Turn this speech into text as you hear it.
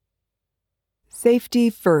Safety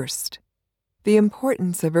first. The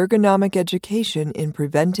importance of ergonomic education in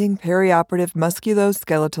preventing perioperative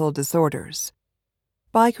musculoskeletal disorders.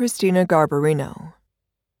 By Christina Garbarino.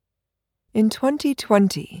 In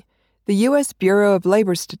 2020, the U.S. Bureau of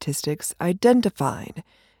Labor Statistics identified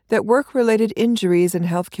that work-related injuries in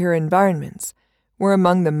healthcare environments were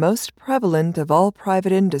among the most prevalent of all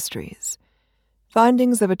private industries.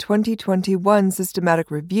 Findings of a 2021 systematic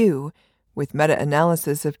review with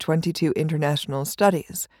meta-analysis of 22 international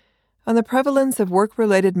studies on the prevalence of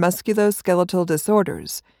work-related musculoskeletal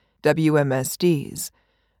disorders, WMSDs,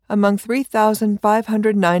 among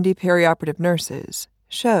 3,590 perioperative nurses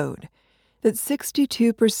showed that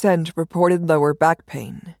 62% reported lower back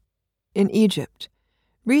pain. In Egypt,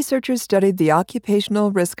 researchers studied the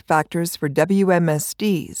occupational risk factors for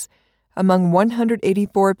WMSDs among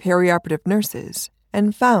 184 perioperative nurses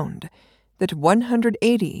and found that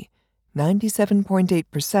 180,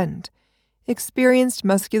 97.8%, experienced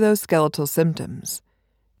musculoskeletal symptoms.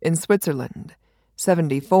 In Switzerland,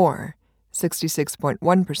 74,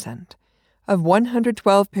 66.1%, of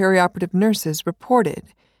 112 perioperative nurses reported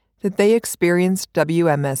that they experienced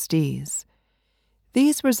WMSDs.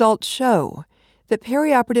 These results show that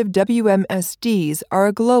perioperative WMSDs are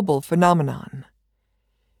a global phenomenon.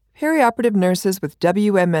 Perioperative nurses with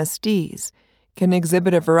WMSDs can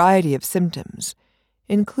exhibit a variety of symptoms,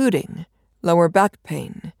 including lower back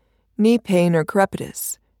pain, knee pain or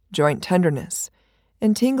crepitus, joint tenderness,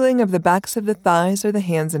 and tingling of the backs of the thighs or the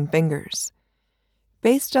hands and fingers.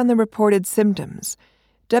 Based on the reported symptoms,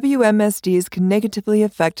 WMSDs can negatively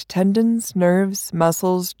affect tendons, nerves,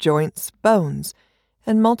 muscles, joints, bones,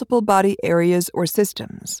 and multiple body areas or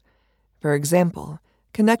systems. For example,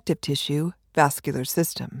 connective tissue, vascular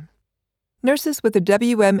system. Nurses with a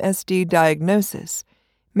WMSD diagnosis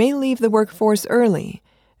may leave the workforce early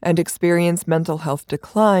and experience mental health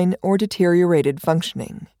decline or deteriorated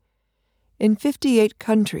functioning. In 58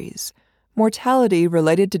 countries, mortality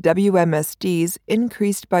related to WMSDs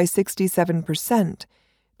increased by 67%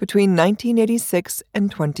 between 1986 and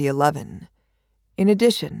 2011. In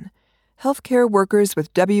addition, healthcare workers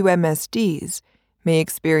with WMSDs may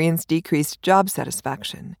experience decreased job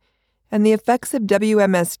satisfaction, and the effects of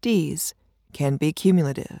WMSDs can be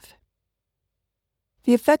cumulative.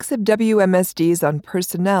 The effects of WMSDs on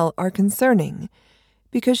personnel are concerning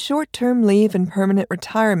because short-term leave and permanent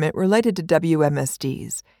retirement related to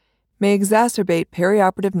WMSDs may exacerbate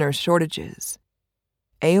perioperative nurse shortages.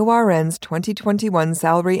 AORN's 2021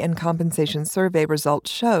 Salary and Compensation Survey results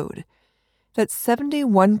showed that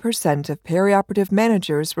 71% of perioperative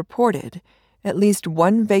managers reported at least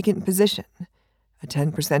one vacant position, a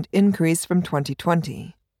 10% increase from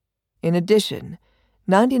 2020. In addition,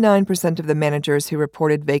 99% of the managers who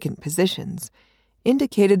reported vacant positions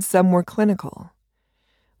indicated some were clinical.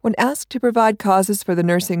 When asked to provide causes for the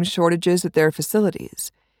nursing shortages at their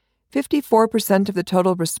facilities, 54% of the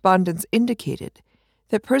total respondents indicated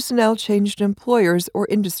that personnel changed employers or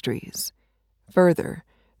industries. Further,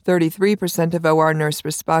 33% of OR nurse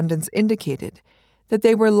respondents indicated that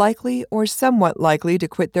they were likely or somewhat likely to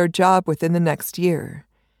quit their job within the next year.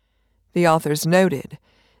 The authors noted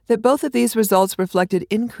that both of these results reflected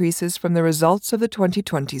increases from the results of the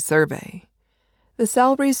 2020 survey. The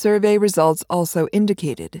salary survey results also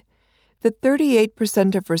indicated that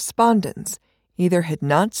 38% of respondents either had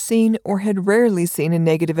not seen or had rarely seen a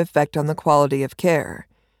negative effect on the quality of care,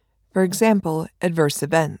 for example, adverse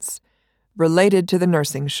events, related to the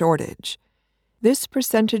nursing shortage. This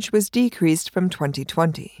percentage was decreased from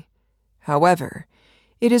 2020. However,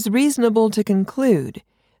 it is reasonable to conclude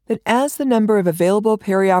that as the number of available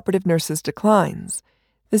perioperative nurses declines,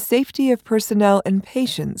 the safety of personnel and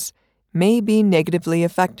patients may be negatively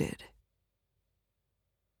affected.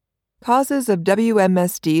 Causes of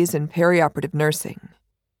WMSDs in perioperative nursing.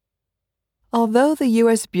 Although the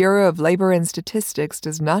U.S. Bureau of Labor and Statistics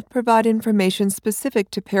does not provide information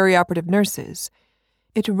specific to perioperative nurses,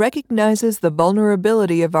 it recognizes the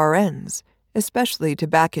vulnerability of RNs, especially to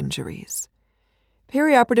back injuries.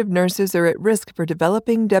 Perioperative nurses are at risk for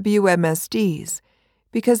developing WMSDs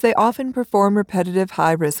because they often perform repetitive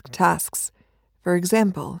high-risk tasks, for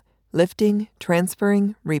example, lifting,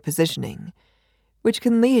 transferring, repositioning, which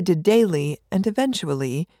can lead to daily and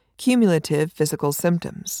eventually cumulative physical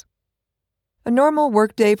symptoms. A normal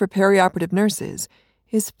workday for perioperative nurses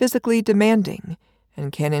is physically demanding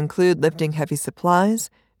and can include lifting heavy supplies,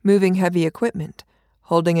 moving heavy equipment,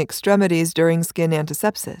 holding extremities during skin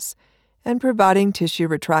antisepsis, and providing tissue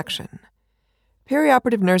retraction.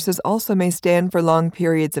 Perioperative nurses also may stand for long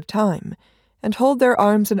periods of time and hold their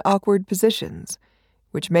arms in awkward positions,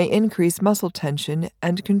 which may increase muscle tension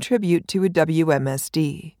and contribute to a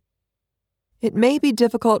WMSD. It may be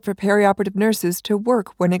difficult for perioperative nurses to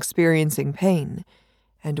work when experiencing pain,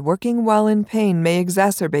 and working while in pain may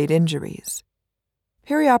exacerbate injuries.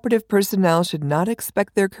 Perioperative personnel should not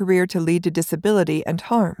expect their career to lead to disability and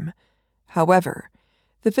harm. However,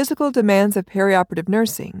 the physical demands of perioperative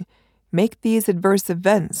nursing make these adverse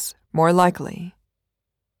events more likely.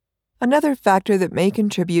 Another factor that may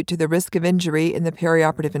contribute to the risk of injury in the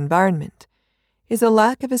perioperative environment is a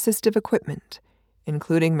lack of assistive equipment,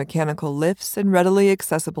 including mechanical lifts and readily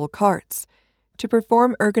accessible carts, to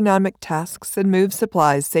perform ergonomic tasks and move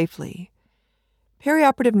supplies safely.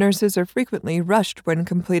 Perioperative nurses are frequently rushed when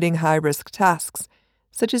completing high-risk tasks,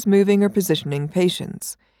 such as moving or positioning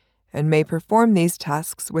patients, and may perform these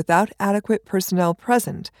tasks without adequate personnel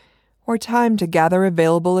present or time to gather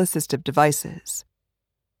available assistive devices.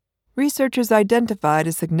 Researchers identified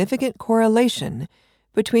a significant correlation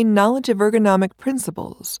between knowledge of ergonomic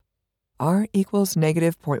principles, R equals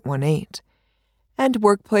 -0.18, and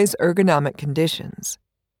workplace ergonomic conditions,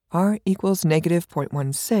 R equals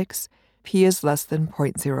 -0.16, P is less than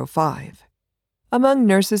 0.05, among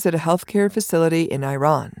nurses at a healthcare facility in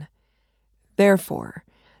Iran. Therefore,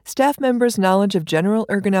 staff members' knowledge of general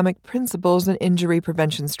ergonomic principles and injury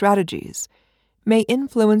prevention strategies may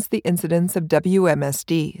influence the incidence of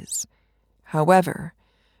WMSDs. However,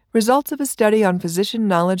 results of a study on physician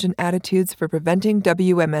knowledge and attitudes for preventing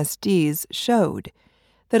WMSDs showed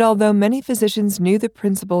that although many physicians knew the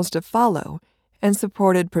principles to follow and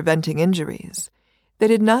supported preventing injuries, they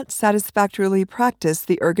did not satisfactorily practice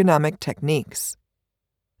the ergonomic techniques.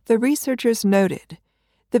 The researchers noted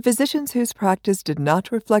that physicians whose practice did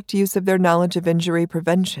not reflect use of their knowledge of injury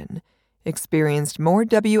prevention experienced more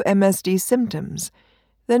WMSD symptoms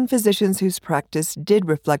than physicians whose practice did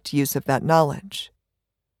reflect use of that knowledge.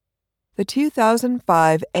 The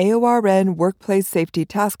 2005 AORN Workplace Safety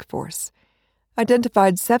Task Force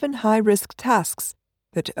identified 7 high-risk tasks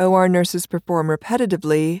that OR nurses perform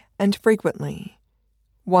repetitively and frequently.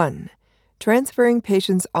 1. Transferring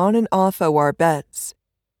patients on and off OR beds.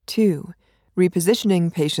 2.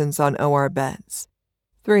 Repositioning patients on OR beds.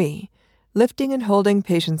 3. Lifting and holding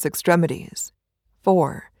patients' extremities.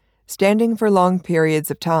 4. Standing for long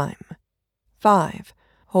periods of time. 5.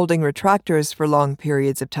 Holding retractors for long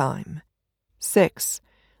periods of time. 6.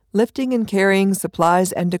 Lifting and carrying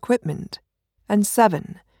supplies and equipment. And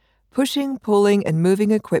 7. Pushing, pulling, and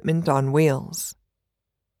moving equipment on wheels.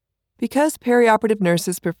 Because perioperative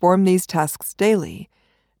nurses perform these tasks daily,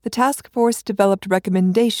 the task force developed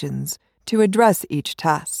recommendations to address each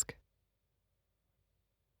task.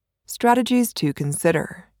 Strategies to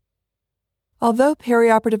consider. Although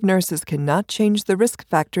perioperative nurses cannot change the risk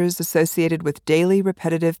factors associated with daily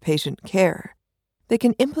repetitive patient care, they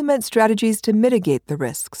can implement strategies to mitigate the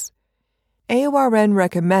risks. AORN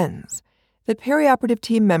recommends that perioperative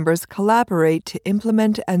team members collaborate to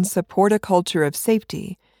implement and support a culture of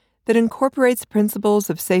safety that incorporates principles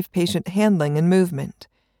of safe patient handling and movement,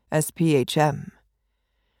 SPHM.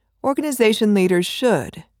 Organization leaders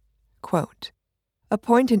should, quote,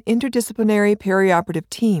 appoint an interdisciplinary perioperative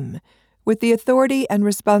team with the authority and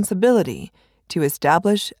responsibility to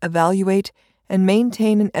establish, evaluate, and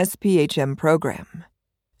maintain an SPHM program,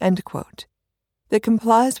 end quote, that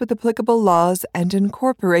complies with applicable laws and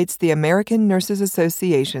incorporates the American Nurses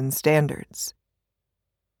Association standards.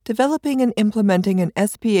 Developing and implementing an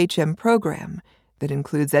SPHM program that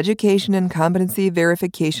includes education and competency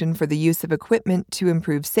verification for the use of equipment to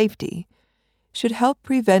improve safety should help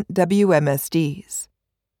prevent WMSDs.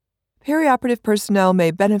 Perioperative personnel may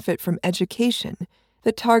benefit from education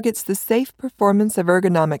that targets the safe performance of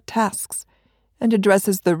ergonomic tasks and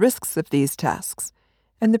addresses the risks of these tasks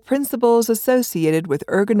and the principles associated with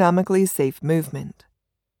ergonomically safe movement.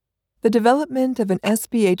 The development of an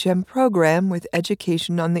SPHM program with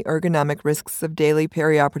education on the ergonomic risks of daily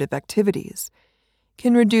perioperative activities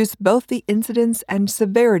can reduce both the incidence and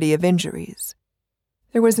severity of injuries.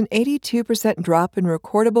 There was an 82% drop in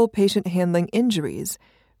recordable patient handling injuries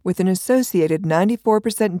with an associated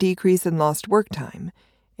 94% decrease in lost work time,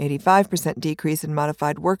 85% decrease in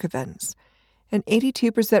modified work events, and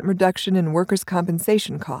 82% reduction in workers'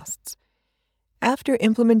 compensation costs. After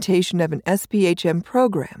implementation of an SPHM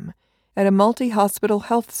program at a multi-hospital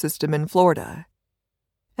health system in Florida.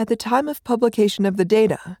 At the time of publication of the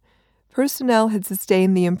data, personnel had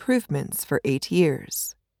sustained the improvements for 8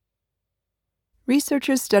 years.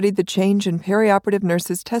 Researchers studied the change in perioperative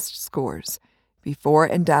nurses' test scores before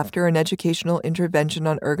and after an educational intervention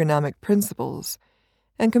on ergonomic principles,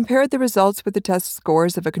 and compared the results with the test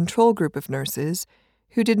scores of a control group of nurses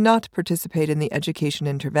who did not participate in the education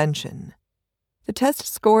intervention. The test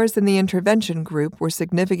scores in the intervention group were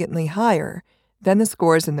significantly higher than the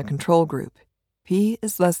scores in the control group, P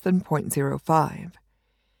is less than 0.05.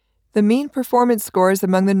 The mean performance scores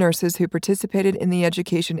among the nurses who participated in the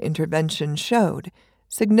education intervention showed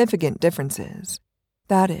significant differences.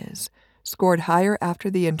 That is, scored higher after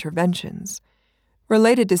the interventions,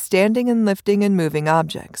 related to standing and lifting and moving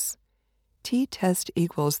objects. T-test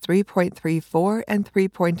equals 3.34 and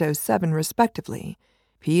 3.07 respectively,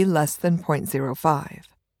 P less than 0.05.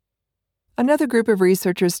 Another group of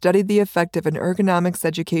researchers studied the effect of an ergonomics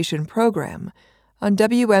education program on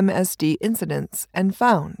WMSD incidents and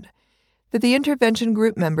found that the intervention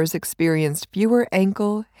group members experienced fewer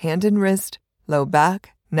ankle, hand and wrist, low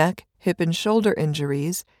back, neck, hip and shoulder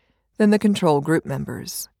injuries than the control group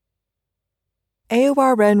members.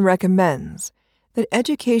 AORN recommends that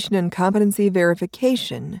education and competency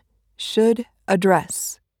verification should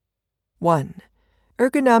address 1.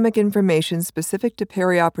 Ergonomic information specific to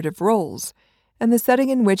perioperative roles and the setting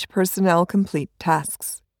in which personnel complete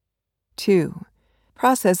tasks. 2.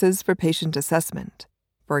 Processes for patient assessment,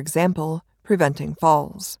 for example, preventing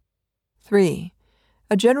falls. 3.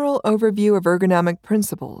 A general overview of ergonomic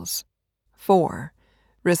principles. 4.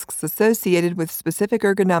 Risks associated with specific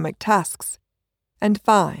ergonomic tasks. And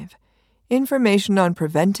 5. Information on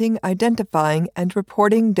preventing, identifying, and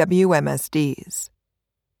reporting WMSDs.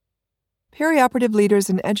 Perioperative leaders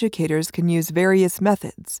and educators can use various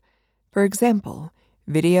methods, for example,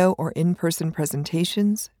 video or in-person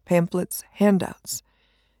presentations, pamphlets, handouts,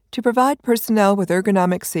 to provide personnel with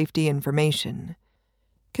ergonomic safety information.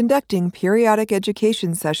 Conducting periodic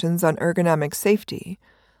education sessions on ergonomic safety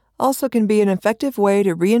also can be an effective way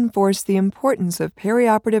to reinforce the importance of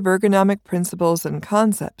perioperative ergonomic principles and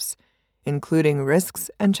concepts, including risks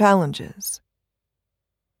and challenges.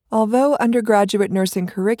 Although undergraduate nursing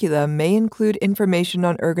curricula may include information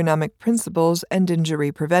on ergonomic principles and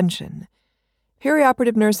injury prevention,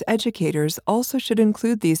 perioperative nurse educators also should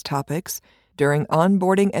include these topics during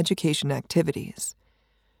onboarding education activities.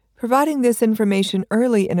 Providing this information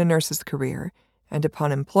early in a nurse's career and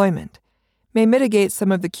upon employment may mitigate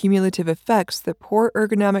some of the cumulative effects that poor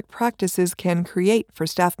ergonomic practices can create for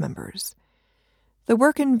staff members. The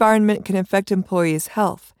work environment can affect employees'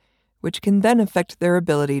 health, which can then affect their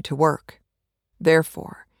ability to work.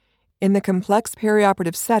 Therefore, in the complex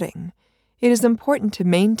perioperative setting, it is important to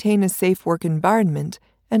maintain a safe work environment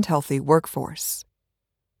and healthy workforce.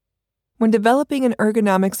 When developing an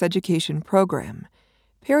ergonomics education program,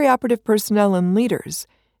 perioperative personnel and leaders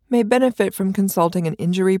may benefit from consulting an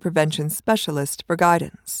injury prevention specialist for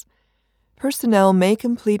guidance. Personnel may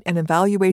complete an evaluation